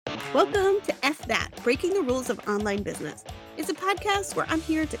Welcome to F That, Breaking the Rules of Online Business. It's a podcast where I'm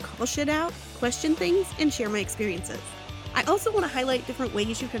here to call shit out, question things, and share my experiences. I also want to highlight different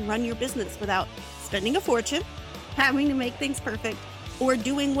ways you can run your business without spending a fortune, having to make things perfect, or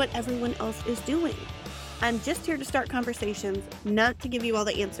doing what everyone else is doing. I'm just here to start conversations, not to give you all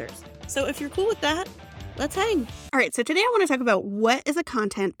the answers. So if you're cool with that, let's hang. All right, so today I want to talk about what is a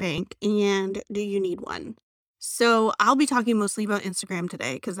content bank and do you need one? So I'll be talking mostly about Instagram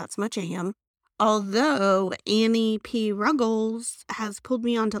today because that's my jam. Although Annie P. Ruggles has pulled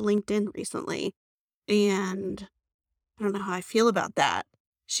me onto LinkedIn recently, and I don't know how I feel about that.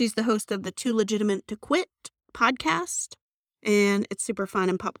 She's the host of the Too Legitimate to Quit podcast, and it's super fun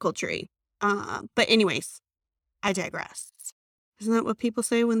and pop culture-y. But anyways, I digress. Isn't that what people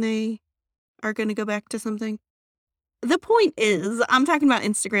say when they are going to go back to something? The point is, I'm talking about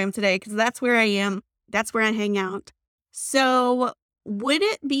Instagram today because that's where I am. That's where I hang out. So would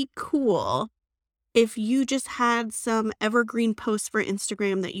it be cool if you just had some evergreen posts for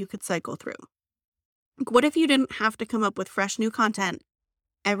Instagram that you could cycle through? What if you didn't have to come up with fresh new content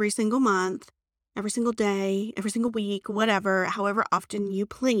every single month, every single day, every single week, whatever, however often you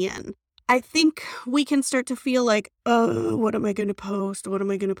plan? I think we can start to feel like, oh, what am I going to post? What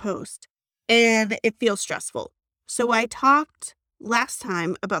am I going to post? And it feels stressful. So I talked last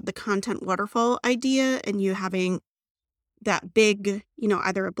time about the content waterfall idea and you having that big,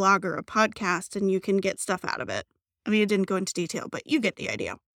 either a blog or a podcast and you can get stuff out of it. I mean, it didn't go into detail, but you get the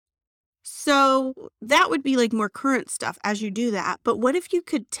idea. So that would be like more current stuff as you do that. But what if you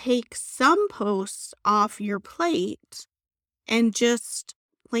could take some posts off your plate and just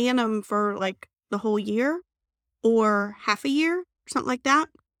plan them for like the whole year or half a year, something like that?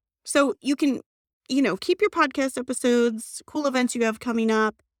 So you can keep your podcast episodes, cool events you have coming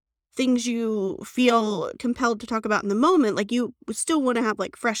up, things you feel compelled to talk about in the moment. Like you still want to have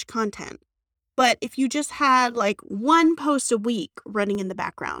like fresh content. But if you just had like one post a week running in the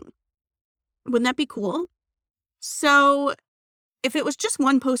background, wouldn't that be cool? So if it was just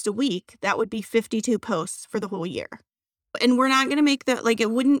one post a week, that would be 52 posts for the whole year. And we're not going to make that, like,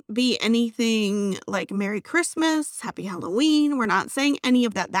 it wouldn't be anything like Merry Christmas, Happy Halloween. We're not saying any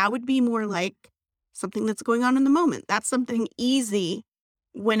of that. That would be more like something that's going on in the moment. That's something easy.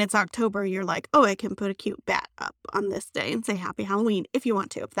 When it's October, you're like, oh, I can put a cute bat up on this day and say Happy Halloween if you want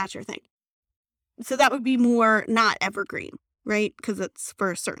to, if that's your thing. So that would be more not evergreen, right? Because it's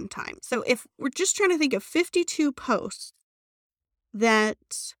for a certain time. So if we're just trying to think of 52 posts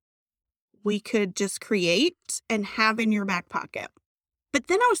that we could just create and have in your back pocket. But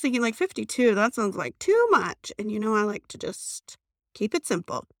then I was thinking like 52, that sounds like too much. And I like to just keep it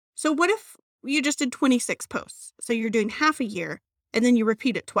simple. So what if you just did 26 posts? So you're doing half a year and then you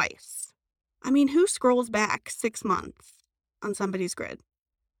repeat it twice. I mean, who scrolls back 6 months on somebody's grid?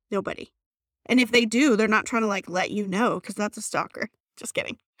 Nobody. And if they do, they're not trying to like let you know because that's a stalker. Just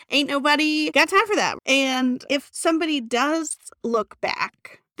kidding. Ain't nobody got time for that. And if somebody does look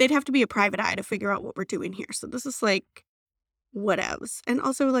back, they'd have to be a private eye to figure out what we're doing here. So this is like whatevs. And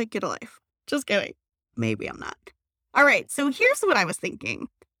also like get a life. Just kidding. Maybe I'm not. All right. So here's what I was thinking.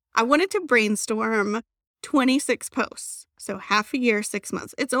 I wanted to brainstorm 26 posts. So half a year, 6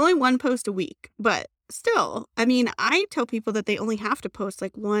 months. It's only one post a week, but still, I mean, I tell people that they only have to post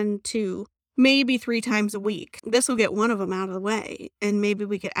like 1, 2, maybe 3 times a week. This will get one of them out of the way. And maybe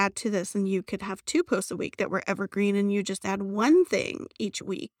we could add to this and you could have 2 posts a week that were evergreen and you just add one thing each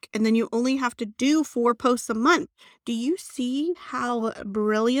week. And then you only have to do 4 posts a month. Do you see how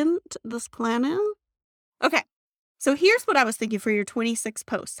brilliant this plan is? Okay. So here's what I was thinking for your 26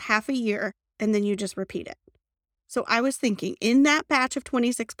 posts, half a year, and then you just repeat it. So I was thinking in that batch of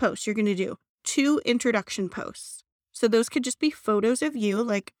 26 posts, you're going to do 2 introduction posts. So those could just be photos of you,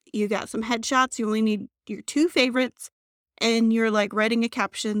 like you got some headshots, you only need your 2 favorites, and you're like writing a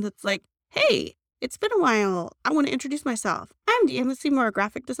caption that's like, hey, it's been a while. I want to introduce myself. I'm Deanna Seymour, a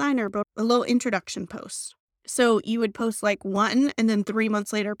graphic designer, but a little introduction post. So you would post like one and then 3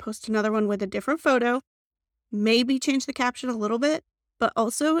 months later, post another one with a different photo, maybe change the caption a little bit, but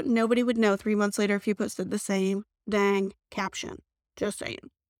also nobody would know 3 months later if you posted the same dang caption. Just saying.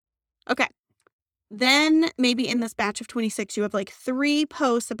 Okay. Then maybe in this batch of 26, you have like 3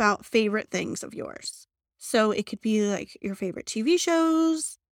 posts about favorite things of yours. So it could be like your favorite TV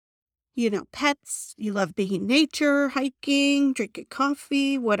shows, pets, you love being in nature, hiking, drinking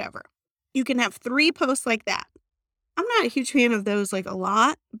coffee, whatever. You can have 3 posts like that. I'm not a huge fan of those like a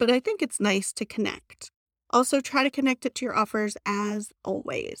lot, but I think it's nice to connect. Also, try to connect it to your offers as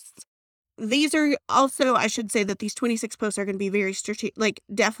always. These are also, I should say that these 26 posts are going to be very strategic, like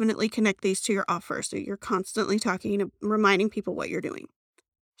definitely connect these to your offer. So you're constantly talking and reminding people what you're doing.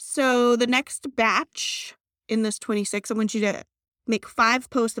 So the next batch in this 26, I want you to make 5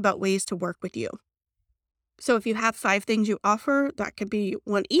 posts about ways to work with you. So if you have 5 things you offer, that could be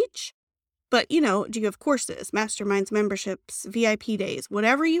one each. But, do you have courses, masterminds, memberships, VIP days,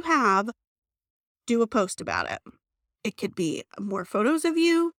 whatever you have, do a post about it. It could be more photos of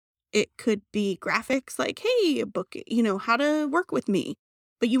you. It could be graphics like, hey, book, how to work with me.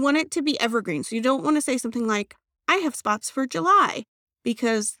 But you want it to be evergreen. So you don't want to say something like, I have spots for July,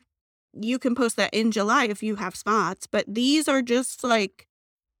 because you can post that in July if you have spots. But these are just like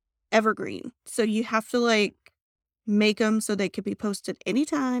evergreen. So you have to make them so they could be posted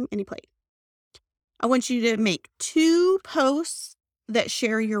anytime, any place. I want you to make 2 posts that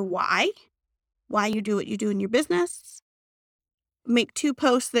share your why you do what you do in your business. Make 2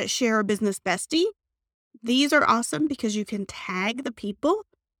 posts that share a business bestie. These are awesome because you can tag the people.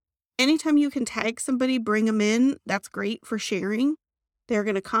 Anytime you can tag somebody, bring them in. That's great for sharing. They're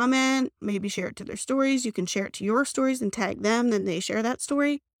going to comment, maybe share it to their stories. You can share it to your stories and tag them, then they share that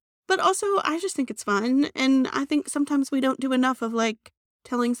story. But also, I just think it's fun. And I think sometimes we don't do enough of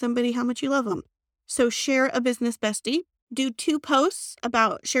telling somebody how much you love them. So share a business bestie. Do 2 posts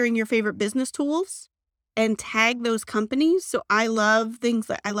about sharing your favorite business tools and tag those companies. So I love things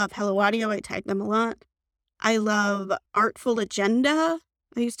like, I love Hello Audio. I tag them a lot. I love Artful Agenda.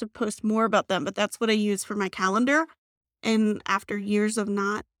 I used to post more about them, but that's what I use for my calendar. And after years of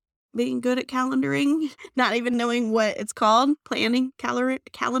not being good at calendaring, not even knowing what it's called, planning,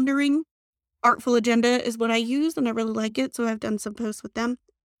 calendaring, Artful Agenda is what I use, and I really like it. So I've done some posts with them.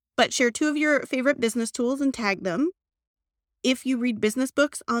 But share 2 of your favorite business tools and tag them. If you read business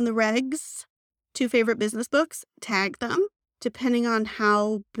books on the regs, 2 favorite business books, tag them. Depending on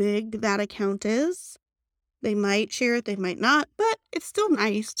how big that account is, they might share it, they might not, but it's still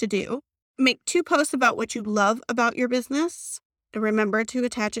nice to do. Make 2 posts about what you love about your business, and remember to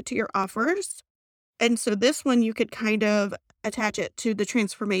attach it to your offers. And so this one, you could kind of attach it to the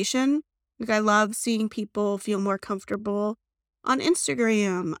transformation. I love seeing people feel more comfortable on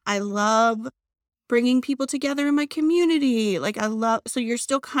Instagram. I love bringing people together in my community. So you're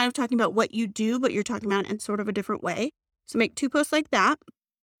still kind of talking about what you do, but you're talking about it in sort of a different way. So make 2 posts like that.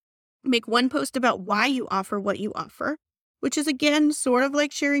 Make 1 post about why you offer what you offer, which is, again, sort of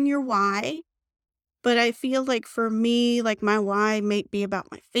like sharing your why. But I feel like for me, my why might be about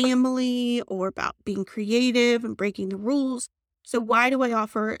my family or about being creative and breaking the rules. So why do I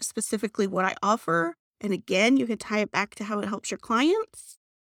offer specifically what I offer? And again, you can tie it back to how it helps your clients.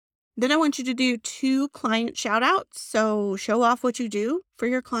 Then I want you to do 2 client shout outs. So show off what you do for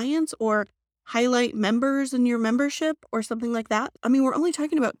your clients or highlight members in your membership or something like that. I mean, we're only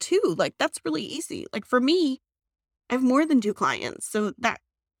talking about 2. That's really easy. For me, I have more than 2 clients. So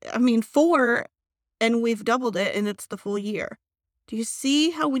 4, and we've doubled it, and it's the full year. Do you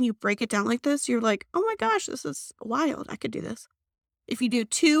see how when you break it down like this, you're like, oh my gosh, this is wild. I could do this. If you do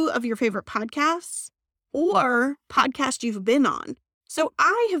 2 of your favorite podcasts or podcasts you've been on. So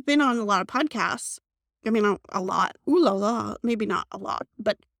I have been on a lot of podcasts. I mean, a lot. Ooh la la. Maybe not a lot,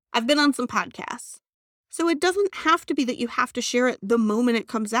 but I've been on some podcasts. So it doesn't have to be that you have to share it the moment it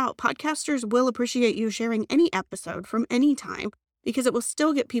comes out. Podcasters will appreciate you sharing any episode from any time because it will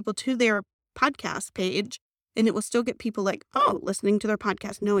still get people to their podcast page, and it will still get people listening to their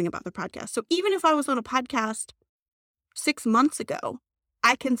podcast, knowing about their podcast. So even if I was on a podcast 6 months ago,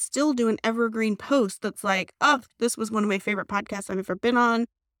 I can still do an evergreen post that's this was one of my favorite podcasts I've ever been on.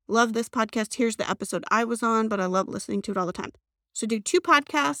 Love this podcast. Here's the episode I was on, but I love listening to it all the time. So do 2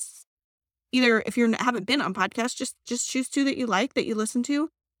 podcasts. Either if you haven't been on podcasts, just choose 2 that you like, that you listen to.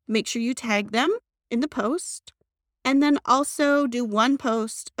 Make sure you tag them in the post. And then also do 1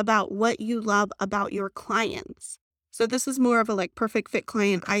 post about what you love about your clients. So this is more of a perfect fit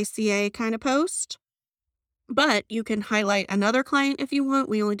client ICA kind of post. But you can highlight another client if you want.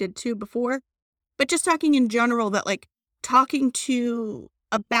 We only did 2 before. But just talking in general about talking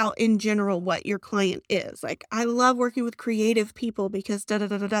about in general what your client is. I love working with creative people because so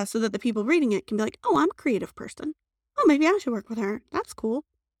that the people reading it can be oh, I'm a creative person. Oh, maybe I should work with her. That's cool.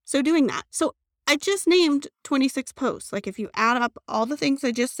 So doing that. So I just named 26 posts. If you add up all the things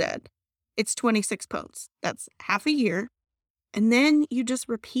I just said, it's 26 posts. That's half a year. And then you just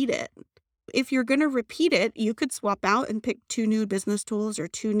repeat it. If you're going to repeat it, you could swap out and pick 2 new business tools or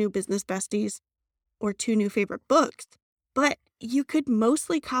 2 new business besties or 2 new favorite books. But you could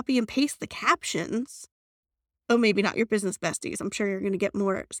mostly copy and paste the captions. Oh, maybe not your business besties. I'm sure you're going to get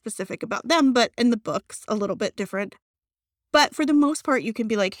more specific about them, but in the books, a little bit different. But for the most part, you can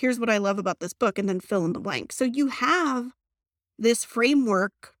be here's what I love about this book, and then fill in the blank. So you have this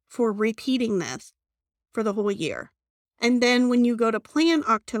framework for repeating this for the whole year. And then when you go to plan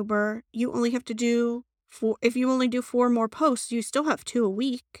October, you only have to do if you only do 4 more posts, you still have 2 a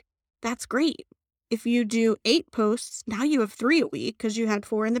week. That's great. If you do 8 posts, now you have 3 a week because you had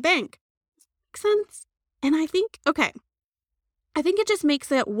 4 in the bank. Makes sense? And I think it just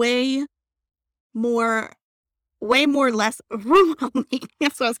makes it way more less overwhelming.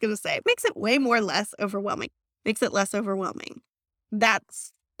 That's what I was going to say. It makes it way more less overwhelming. Makes it less overwhelming.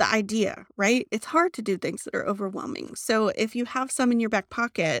 That's the idea, right? It's hard to do things that are overwhelming. So if you have some in your back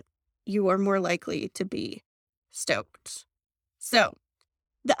pocket, you are more likely to be stoked. So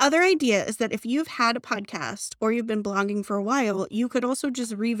the other idea is that if you've had a podcast or you've been blogging for a while, you could also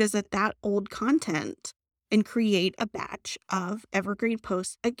just revisit that old content and create a batch of evergreen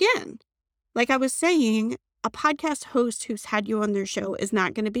posts again. Like I was saying, a podcast host who's had you on their show is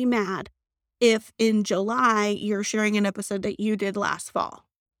not going to be mad if in July you're sharing an episode that you did last fall,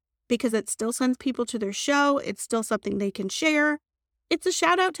 because it still sends people to their show. It's still something they can share. It's a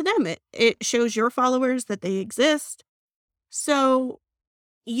shout out to them. It shows your followers that they exist. So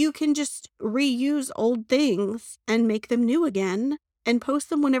you can just reuse old things and make them new again and post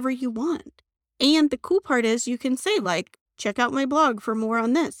them whenever you want. And the cool part is you can say, like, check out my blog for more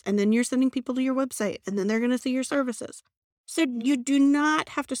on this. And then you're sending people to your website and then they're going to see your services. So you do not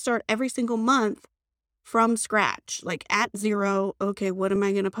have to start every single month from scratch, like at zero. Okay, what am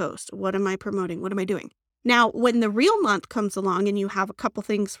I going to post? What am I promoting? What am I doing? Now, when the real month comes along and you have a couple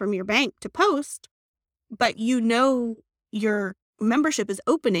things from your bank to post, but you know your membership is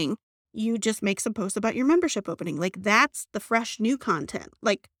opening, you just make some posts about your membership opening. Like that's the fresh new content,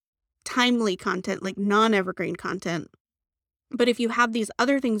 like timely content, like non-evergreen content. But if you have these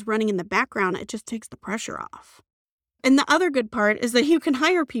other things running in the background, it just takes the pressure off. And the other good part is that you can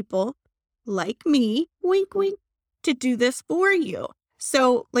hire people like me, wink, wink, to do this for you.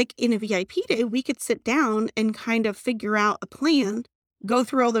 So like in a VIP day, we could sit down and kind of figure out a plan, go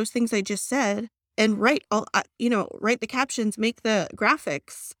through all those things I just said, and write the captions, make the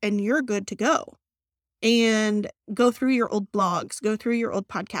graphics, and you're good to go. And go through your old blogs, go through your old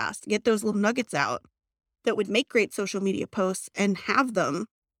podcasts, get those little nuggets out that would make great social media posts and have them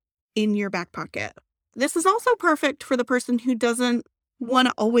in your back pocket. This is also perfect for the person who doesn't want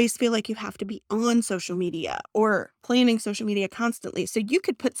to always feel like you have to be on social media or planning social media constantly. So you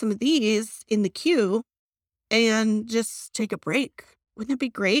could put some of these in the queue and just take a break. Wouldn't it be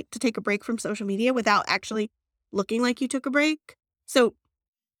great to take a break from social media without actually looking like you took a break? So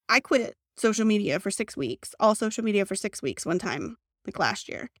I quit social media for 6 weeks, all social media for 6 weeks one time, like last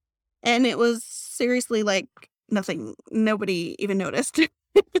year. And it was seriously like nothing. Nobody even noticed,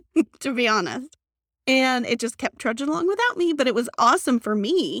 to be honest. And it just kept trudging along without me, but it was awesome for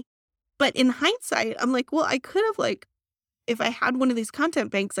me. But in hindsight, I'm like, well, I could have if I had one of these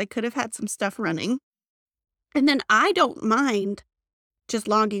content banks, I could have had some stuff running. And then I don't mind just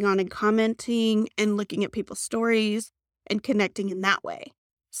logging on and commenting and looking at people's stories and connecting in that way.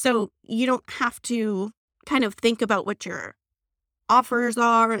 So you don't have to kind of think about what your offers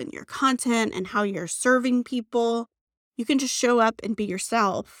are and your content and how you're serving people. You can just show up and be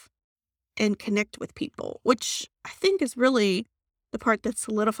yourself and connect with people, which I think is really the part that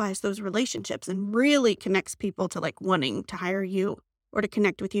solidifies those relationships and really connects people to like wanting to hire you or to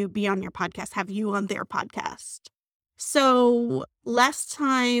connect with you, be on your podcast, have you on their podcast. So less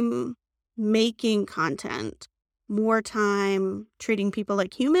time making content, more time treating people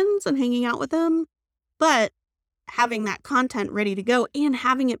like humans and hanging out with them, but having that content ready to go and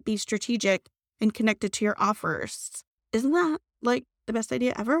having it be strategic and connected to your offers. Isn't that like the best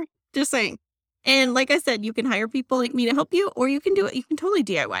idea ever? Just saying. And like I said, you can hire people like me to help you, or you can do it. You can totally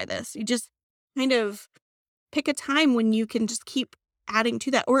DIY this. You just kind of pick a time when you can just keep adding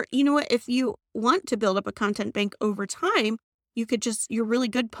to that. Or you know what, if you want to build up a content bank over time, you could just, your really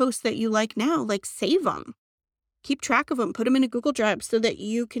good posts that you like now, like save them. Keep track of them, put them in a Google Drive so that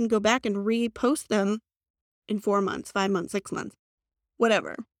you can go back and repost them in 4 months, 5 months, 6 months,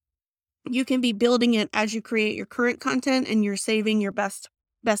 whatever. You can be building it as you create your current content and you're saving your best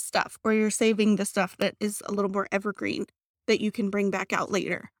stuff, or you're saving the stuff that is a little more evergreen that you can bring back out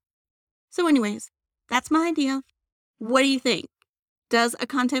later. So anyways, that's my idea. What do you think? Does a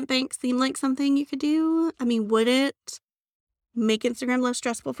content bank seem like something you could do? I mean, would it make Instagram less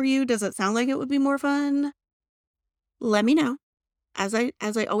stressful for you? Does it sound like it would be more fun? Let me know. As I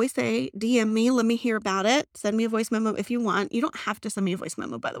always say, DM me, let me hear about it. Send me a voice memo if you want. You don't have to send me a voice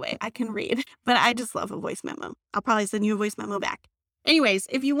memo, by the way. I can read, but I just love a voice memo. I'll probably send you a voice memo back. Anyways,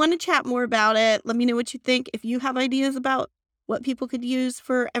 if you want to chat more about it, let me know what you think. If you have ideas about what people could use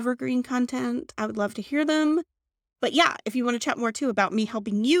for evergreen content, I would love to hear them. But yeah, if you want to chat more too about me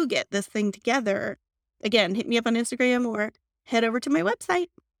helping you get this thing together, Again, hit me up on Instagram or head over to my website.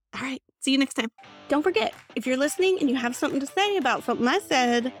 All right, see you next time. Don't forget, if you're listening and you have something to say about something I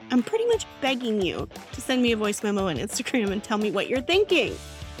said, I'm pretty much begging you to send me a voice memo on Instagram and tell me what you're thinking.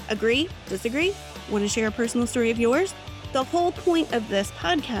 Agree? Disagree? Want to share a personal story of yours? The whole point of this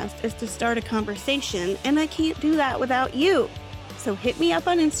podcast is to start a conversation, and I can't do that without you. So hit me up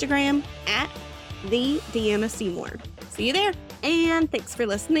on Instagram at the Deanna Seymour. See you there, and thanks for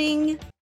listening.